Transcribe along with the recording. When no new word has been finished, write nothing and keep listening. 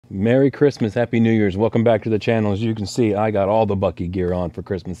Merry Christmas, Happy New Year's. Welcome back to the channel. As you can see, I got all the Bucky gear on for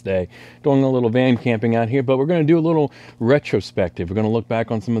Christmas Day. Doing a little van camping out here, but we're going to do a little retrospective. We're going to look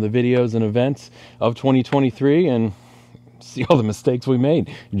back on some of the videos and events of 2023 and see all the mistakes we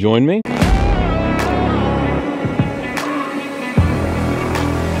made. Join me.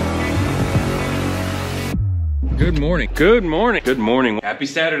 Good morning. Good morning. Good morning. Happy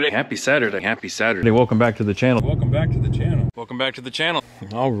Saturday. Happy Saturday. Happy Saturday. Welcome back to the channel. Welcome back to the channel. Welcome back to the channel.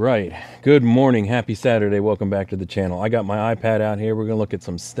 All right. Good morning. Happy Saturday. Welcome back to the channel. I got my iPad out here. We're going to look at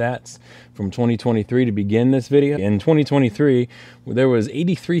some stats from 2023 to begin this video. In 2023, there was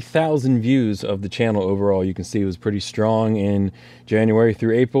 83,000 views of the channel overall. You can see it was pretty strong in January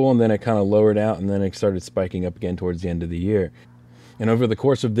through April, and then it kind of lowered out, and then it started spiking up again towards the end of the year. And over the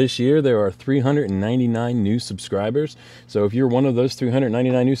course of this year, there are 399 new subscribers. So if you're one of those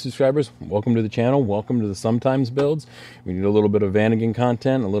 399 new subscribers, welcome to the channel. Welcome to the Sometimes Builds. We need a little bit of Vanagon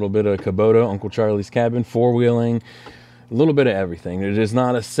content, a little bit of Kubota, Uncle Charlie's Cabin, four-wheeling, a little bit of everything. There's just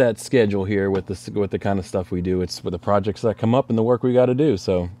not a set schedule here with the kind of stuff we do. It's with the projects that come up and the work we got to do.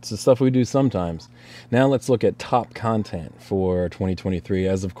 So it's the stuff we do sometimes. Now let's look at top content for 2023.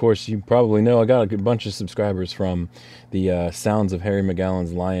 As of course you probably know, I got a bunch of subscribers from the Sounds of Harry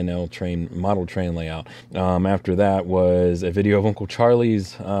McGowan's Lionel train model train layout. After that was a video of Uncle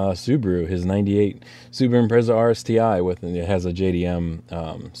Charlie's Subaru, his '98 Subaru Impreza RSTI it has a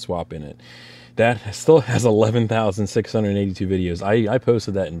JDM swap in it. That still has 11,682 videos. I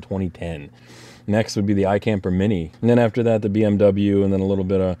posted that in 2010. Next would be the iCamper Mini. And then after that, the BMW, and then a little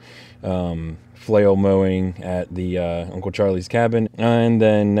bit of flail mowing at the Uncle Charlie's Cabin. And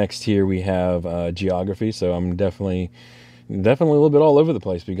then next here we have geography. So I'm definitely a little bit all over the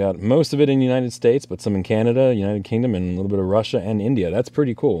place. We got most of it in the United States, but some in Canada, United Kingdom, and a little bit of Russia and India. That's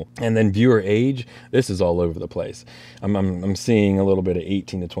pretty cool. And then viewer age, this is all over the place. I'm seeing a little bit of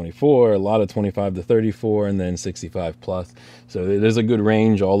 18 to 24, a lot of 25 to 34, and then 65 plus. So there's a good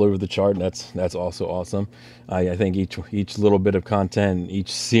range all over the chart. That's also awesome. I think each little bit of content,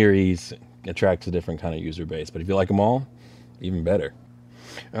 each series attracts a different kind of user base. But if you like them all, even better.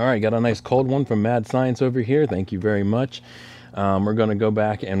 All right, got a nice cold one from Mad Science over here. Thank you very much. We're going to go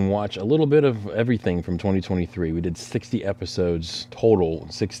back and watch a little bit of everything from 2023. We did 60 episodes total,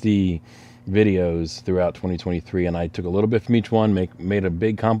 60 videos throughout 2023, and I took a little bit from each one, made a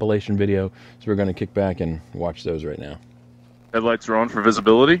big compilation video. So we're going to kick back and watch those right now. Headlights are on for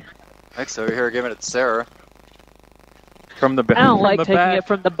visibility. Next over here, giving it to Sarah. From the back. I don't like taking it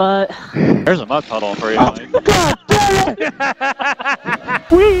from the butt. There's a mud puddle for you, Mike. God damn it!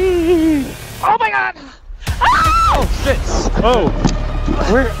 Whee! Oh my god! Oh shit! Oh!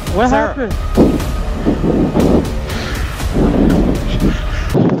 What happened?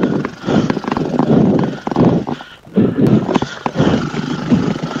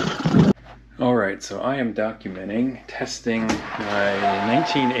 All right, so I am documenting testing my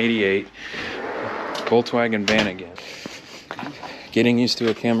 1988 Volkswagen Vanagon. Getting used to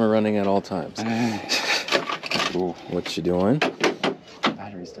a camera running at all times. Ooh, what you doing?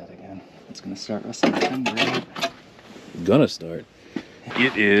 Battery's dead again. It's gonna start rustling again, right? Gonna start.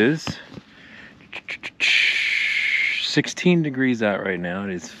 It is 16 degrees out right now.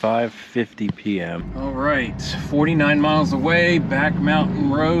 It is 5:50 p.m. All right, 49 miles away, back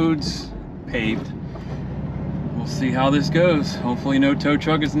mountain roads, paved. We'll see how this goes. Hopefully no tow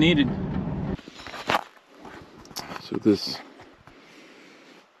truck is needed. So this,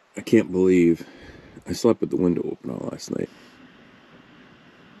 I can't believe I slept with the window open all last night.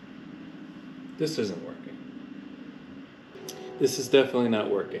 This isn't working. This is definitely not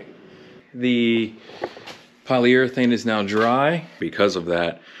working. The polyurethane is now dry. Because of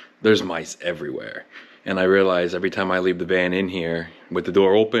that, there's mice everywhere. And I realize every time I leave the van in here, with the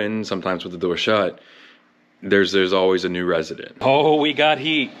door open, sometimes with the door shut, there's always a new resident. Oh, we got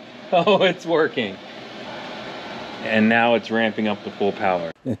heat. Oh, it's working. And now it's ramping up to full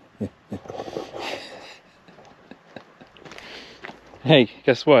power. Hey,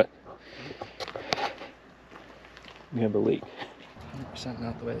 guess what? We have a leak. 100%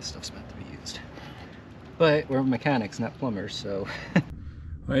 not the way this stuff's meant to be used. But we're mechanics, not plumbers, so...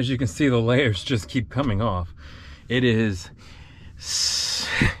 Well, as you can see, the layers just keep coming off. It is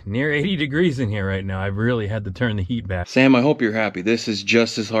near 80 degrees in here right now. I've really had to turn the heat back. Sam, I hope you're happy. This is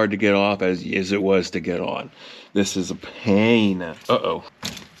just as hard to get off as it was to get on. This is a pain. Uh-oh.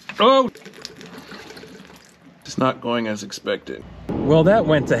 Oh! It's not going as expected. Well, that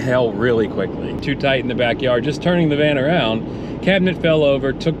went to hell really quickly. Too tight in the backyard. Just turning the van around, cabinet fell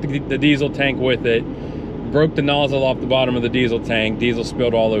over, took the diesel tank with it, broke the nozzle off the bottom of the diesel tank. Diesel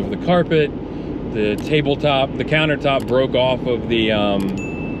spilled all over the carpet. The tabletop, the countertop broke off of the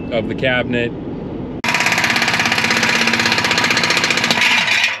of the cabinet.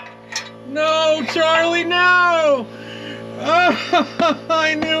 No, Charlie, no! Oh,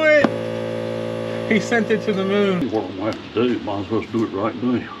 I knew it! He sent it to the moon. What I'm gonna have to do, might as well do it right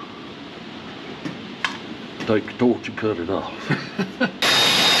now. Take the torch and cut it off.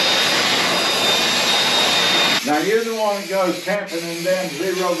 Now you're the one that goes camping in damn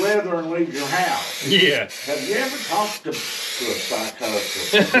zero weather and leaves your house. Yeah. Have you ever talked to a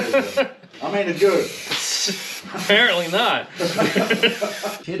psychiatrist? I mean a good. Apparently not.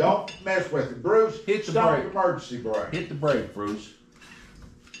 Don't mess with it, Bruce. Hit the Stop brake. emergency brake. Hit the brake, Bruce.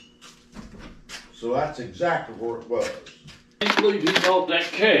 So that's exactly where it was. Can't believe he caught that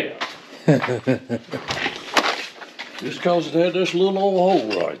cat. Just cause it had this little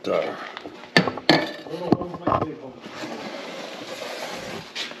old hole right there.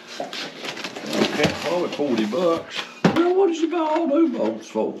 Okay, probably $40. Now what has he got all those bolts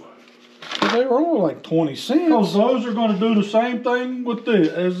for? They were only like 20 cents. Because those are going to do the same thing with this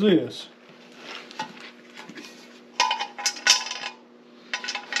as this.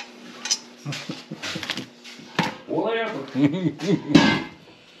 Whatever.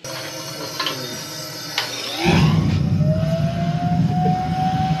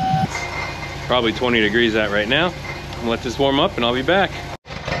 Probably 20 degrees out right now. I'll let this warm up and I'll be back.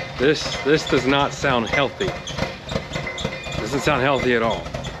 This does not sound healthy. Doesn't sound healthy at all.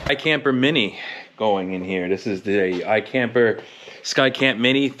 iCamper Mini going in here. This is the iCamper SkyCamp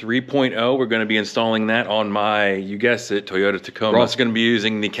Mini 3.0. We're going to be installing that on my, you guessed it, Toyota Tacoma. We're also going to be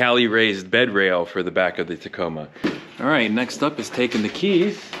using the Cali raised bed rail for the back of the Tacoma. All right, next up is taking the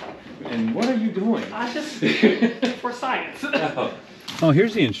keys. And what are you doing? I just for science. Oh,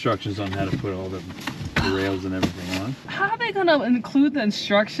 here's the instructions on how to put all the rails and everything on. How are they gonna include the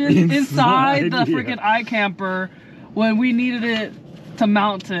instructions inside the freaking iCamper when we needed it to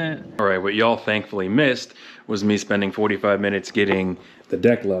mount it? All right, what y'all thankfully missed was me spending 45 minutes getting the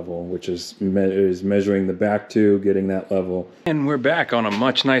deck level, which is measuring the back to, getting that level. And we're back on a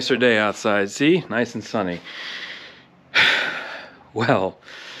much nicer day outside. See, nice and sunny. Well,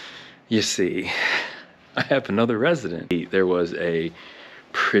 you see, I have another resident. There was a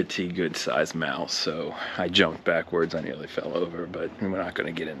pretty good sized mouse, so I jumped backwards. I nearly fell over, but we're not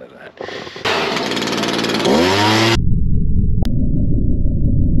gonna get into that.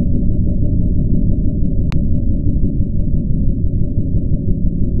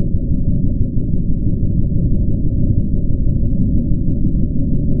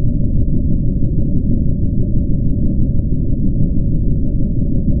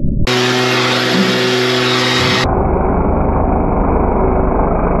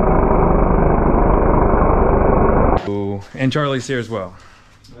 And Charlie's here as well.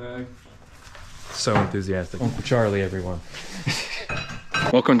 So enthusiastic. Uncle Charlie, everyone.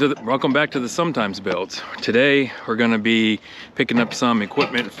 Welcome back to the Sometimes Builds. Today we're gonna be picking up some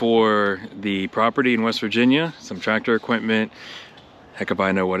equipment for the property in West Virginia, some tractor equipment. Heck if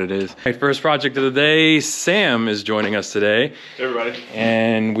I know what it is. My first project of the day, Sam is joining us today. Hey everybody.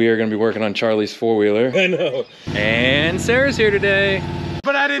 And we are gonna be working on Charlie's four-wheeler. I know. And Sarah's here today.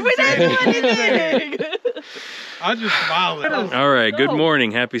 But I didn't say anything. I just smiled at him. All right, good morning,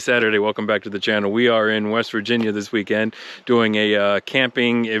 happy Saturday, welcome back to the channel. We are in West Virginia this weekend doing a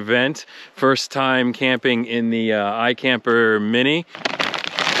camping event. First time camping in the iCamper Mini.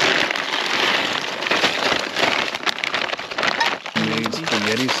 Needs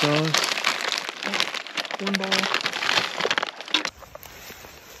spaghetti sauce. One ball.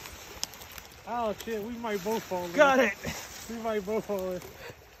 Oh shit, we might both fall in. Got it. We might both fall in.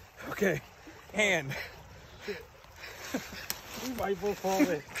 Okay, hand. We might both fall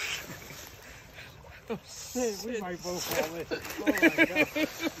in. Oh shit, we might both fall in. Oh my god.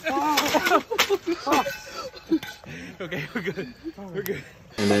 Oh. Okay, we're good. We're good.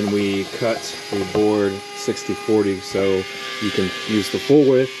 And then we cut the board 60-40 so you can use the full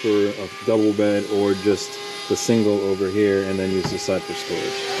width for a double bed or just the single over here and then use the side for storage.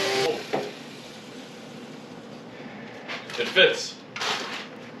 It fits.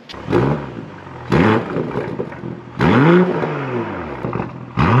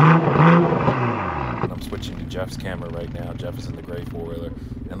 I'm switching to Jeff's camera right now. Jeff is in the gray four-wheeler.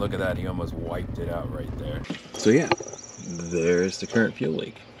 And look at that, he almost wiped it out right there. So yeah, there's the current fuel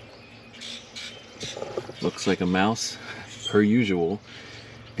leak. Looks like a mouse, per usual,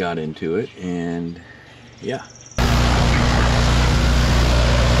 got into it, and yeah.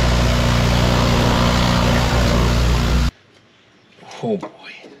 Oh boy.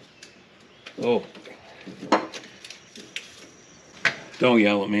 Oh. Don't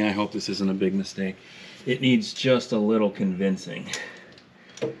yell at me, I hope this isn't a big mistake. It needs just a little convincing.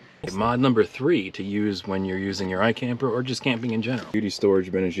 Mod number 3 to use when you're using your iCamper or just camping in general. Beauty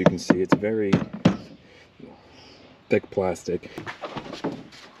storage bin, as you can see, it's very thick plastic.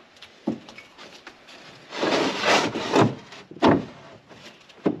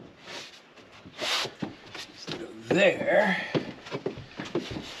 So there.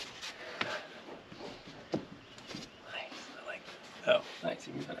 Nice, I like that. Oh, nice,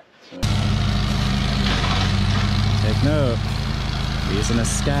 even better. Take note. Using a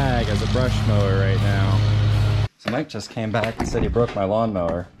Skag as a brush mower right now. So Mike just came back and said he broke my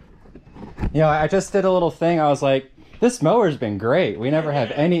lawnmower. You know, I just did a little thing. I was like, this mower's been great. We never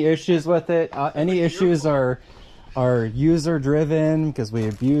have any issues with it. Any issues are user driven because we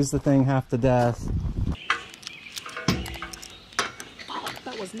abuse the thing half to death.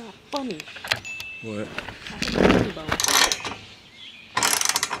 That was not funny. What?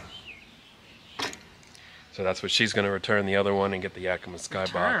 So that's what she's going to return the other one and get the Yakima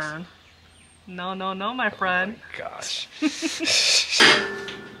Skybox. No, no, no, my friend. Oh my gosh.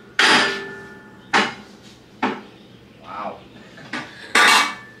 Wow.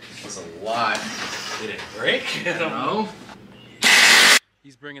 That's a lot. Did it break? I don't know.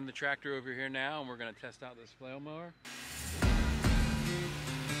 He's bringing the tractor over here now and we're going to test out this flail mower.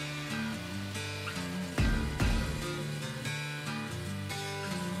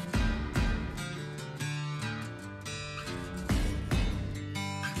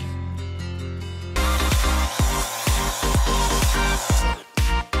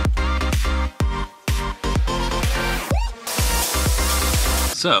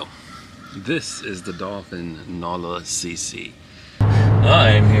 So, this is the Dolphin Nala CC.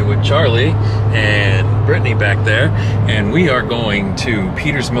 I'm here with Charlie and Brittany back there, and we are going to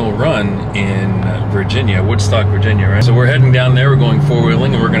Peters Mill Run in Virginia, Woodstock, Virginia, right? So we're heading down there, we're going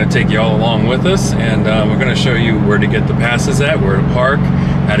four-wheeling, and we're going to take you all along with us, and we're going to show you where to get the passes at, where to park,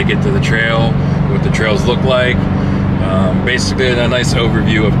 how to get to the trail, what the trails look like. Basically a nice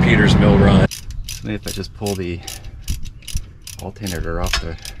overview of Peters Mill Run. So maybe if I just pull the alternator off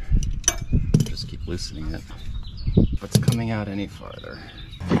the, just keep loosening it. What's coming out any farther?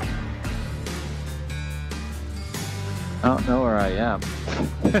 I don't know where I am.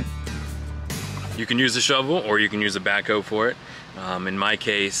 You can use a shovel or you can use a backhoe for it. In my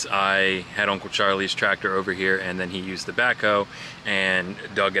case, I had Uncle Charlie's tractor over here and then he used the backhoe and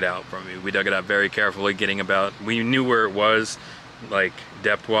dug it out for me. We dug it out very carefully, we knew where it was, like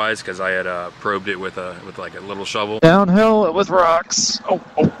depth-wise, because I had probed it with like a little shovel. Downhill with rocks. Oh,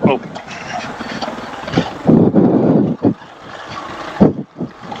 oh, oh.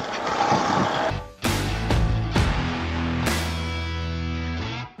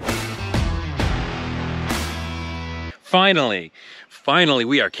 Finally,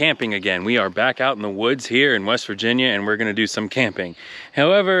 we are camping again. We are back out in the woods here in West Virginia and we're gonna do some camping.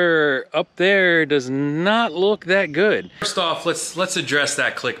 However, up there does not look that good. First off, let's address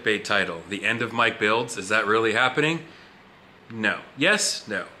that clickbait title. The end of Mike Builds, is that really happening? No. Yes?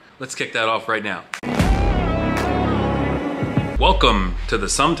 No. Let's kick that off right now. Welcome to the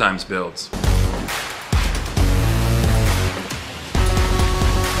Sometimes Builds.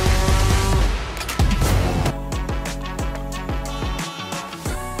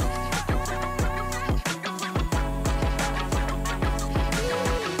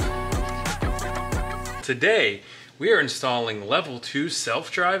 Today, we are installing level 2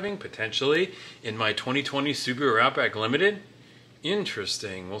 self-driving, potentially, in my 2020 Subaru Outback Limited.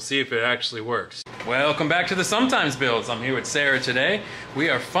 Interesting. We'll see if it actually works. Welcome back to the Sometimes Builds. I'm here with Sarah today. We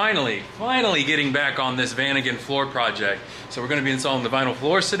are finally getting back on this Vanagon floor project. So we're going to be installing the vinyl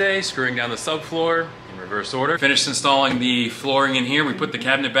floors today, screwing down the subfloor in reverse order. Finished installing the flooring in here. We put the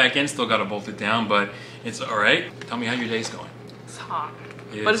cabinet back in, still got to bolt it down, but it's all right. Tell me how your day's going. It's hot,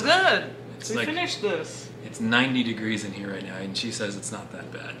 but it's good. We like, finished this. It's 90 degrees in here right now, and she says it's not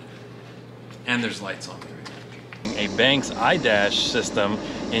that bad. And there's lights on there. A Banks iDash system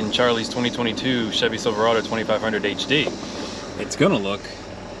in Charlie's 2022 Chevy Silverado 2500 HD. It's gonna look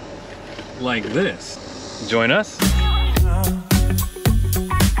like this. Join us.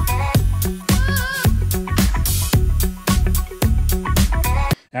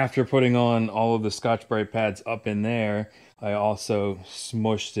 After putting on all of the Scotch-Brite pads up in there, I also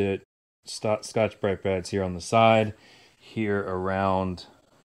smushed it, Scotch-Brite pads here on the side, here around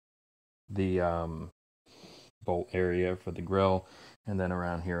the bolt area for the grill, and then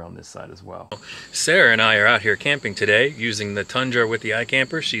around here on this side as well. Sarah and I are out here camping today using the Tundra with the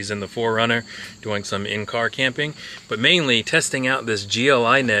iCamper. She's in the 4Runner doing some in-car camping, but mainly testing out this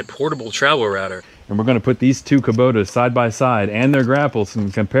GLI Net portable travel router. and we're going to put these two Kubotas side by side and their grapples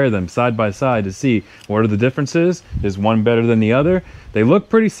and compare them side by side to see what are the differences. Is one better than the other? They look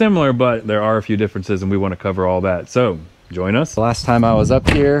pretty similar, but there are a few differences, and we want to cover all that. So join us. The last time I was up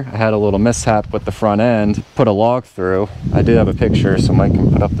here, I had a little mishap with the front end. Put a log through. I do have a picture, so Mike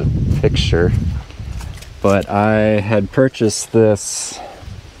can put up the picture. But I had purchased this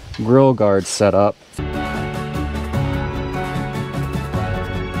grill guard setup.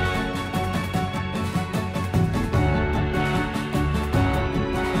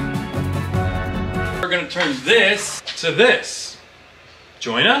 We're going to turn this to this.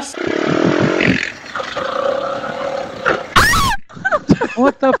 Join us.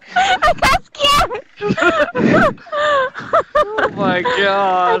 What the? I got scared. Oh my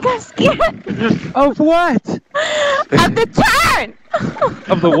god. I got scared. Of what? Of the turn.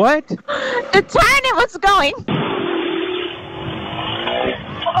 Of the what? The turn it was going.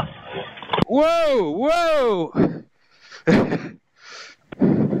 Whoa, whoa.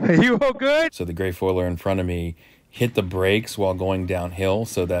 Are you all good? So the gray foiler in front of me hit the brakes while going downhill,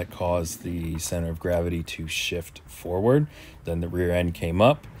 so that caused the center of gravity to shift forward. Then the rear end came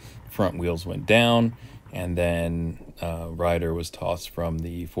up, front wheels went down, and then rider was tossed from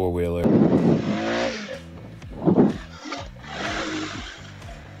the four-wheeler.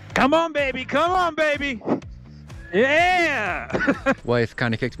 Come on, baby. Come on, baby. Yeah. Wife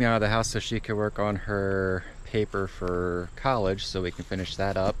kind of kicked me out of the house so she could work on her paper for college, so we can finish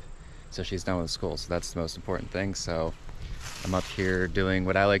that up so she's done with school. So that's the most important thing. So I'm up here doing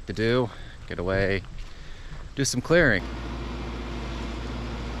what I like to do, get away, do some clearing.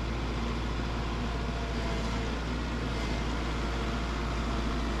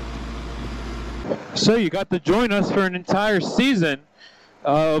 So you got to join us for an entire season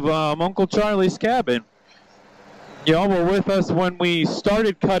of Uncle Charlie's Cabin. Y'all were with us when we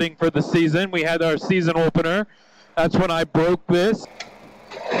started cutting for the season. We had our season opener. That's when I broke this.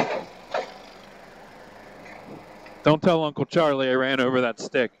 Don't tell Uncle Charlie I ran over that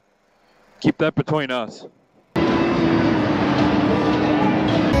stick. Keep that between us.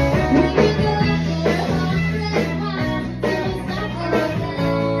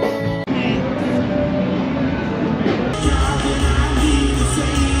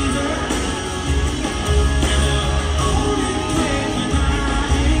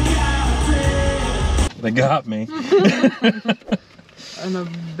 They got me. In a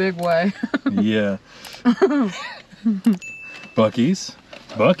big way. Yeah. Buc-ee's,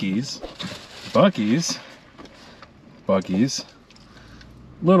 Buc-ee's, Buc-ee's, Buc-ee's,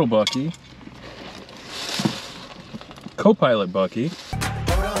 Little Bucky, Co-pilot Bucky.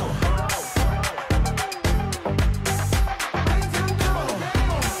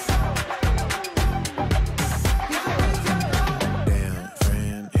 Damn,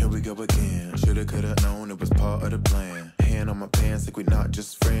 friend, here we go again. Shoulda, coulda known it was part of the plan. Hand on my pants, like we not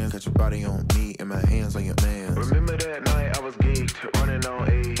just friends. Got your body on me and my hands on your man. Remember that night I was geeked, running on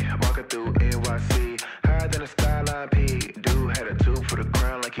A, walking through NYC, higher than a skyline P. Dude had a tooth for the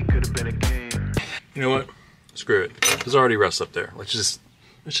crown like he could have been a king. You know what? Screw it. There's already rust up there. Let's just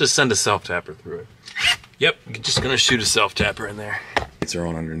send a self-tapper through it. Yep, just gonna shoot a self-tapper in there. Lights are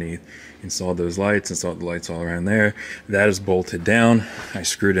on underneath. Installed those lights, installed the lights all around there. That is bolted down. I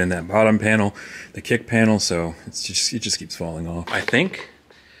screwed in that bottom panel, the kick panel, so it just keeps falling off. I think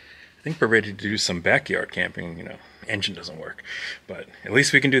we're ready to do some backyard camping. You know, engine doesn't work, but at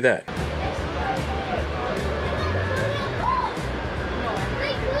least we can do that.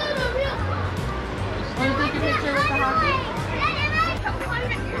 Want to take a picture with the hockey?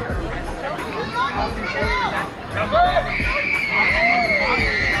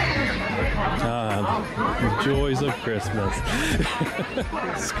 The joys of Christmas.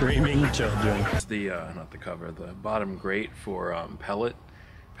 Screaming children. It's the, not the cover, the bottom grate for pellet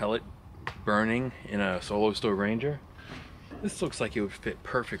burning in a Solo Stove Ranger. This looks like it would fit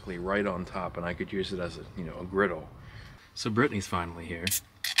perfectly right on top, and I could use it as a, you know, a griddle. So Brittany's finally here.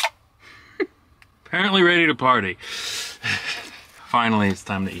 Apparently ready to party. Finally, it's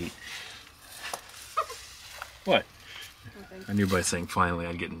time to eat. What? I knew by saying finally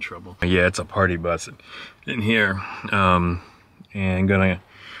I'd get in trouble. Yeah, it's a party bus in here. And gonna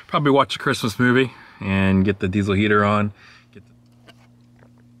probably watch a Christmas movie and get the diesel heater on.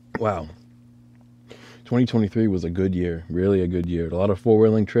 Wow. 2023 was a good year, really a good year. A lot of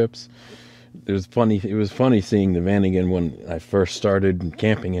four-wheeling trips. It was funny seeing the van again when I first started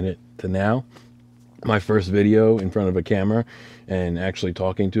camping in it to now. My first video in front of a camera and actually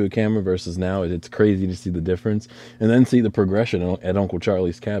talking to a camera versus now, it's crazy to see the difference. And then see the progression at Uncle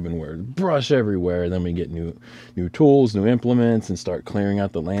Charlie's Cabin, where brush everywhere. Then we get new tools, new implements, and start clearing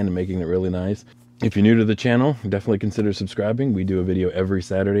out the land and making it really nice. If you're new to the channel, definitely consider subscribing. We do a video every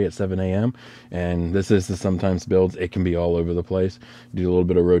Saturday at 7 a.m. and this is the Sometimes Builds. It can be all over the place. Do a little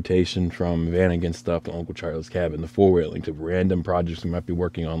bit of rotation from Vanagon stuff to Uncle Charlie's cabin, the four-wheeling to random projects we might be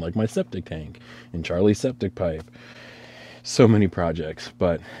working on, like my septic tank and Charlie's septic pipe. So many projects,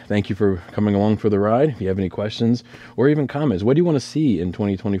 but thank you for coming along for the ride. If you have any questions or even comments, what do you want to see in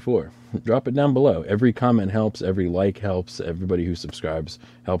 2024? Drop it down below. Every comment helps, every like helps, everybody who subscribes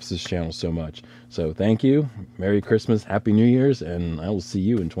helps this channel so much. So thank you, Merry Christmas, Happy New Year's, and I will see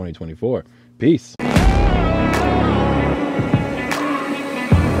you in 2024. Peace.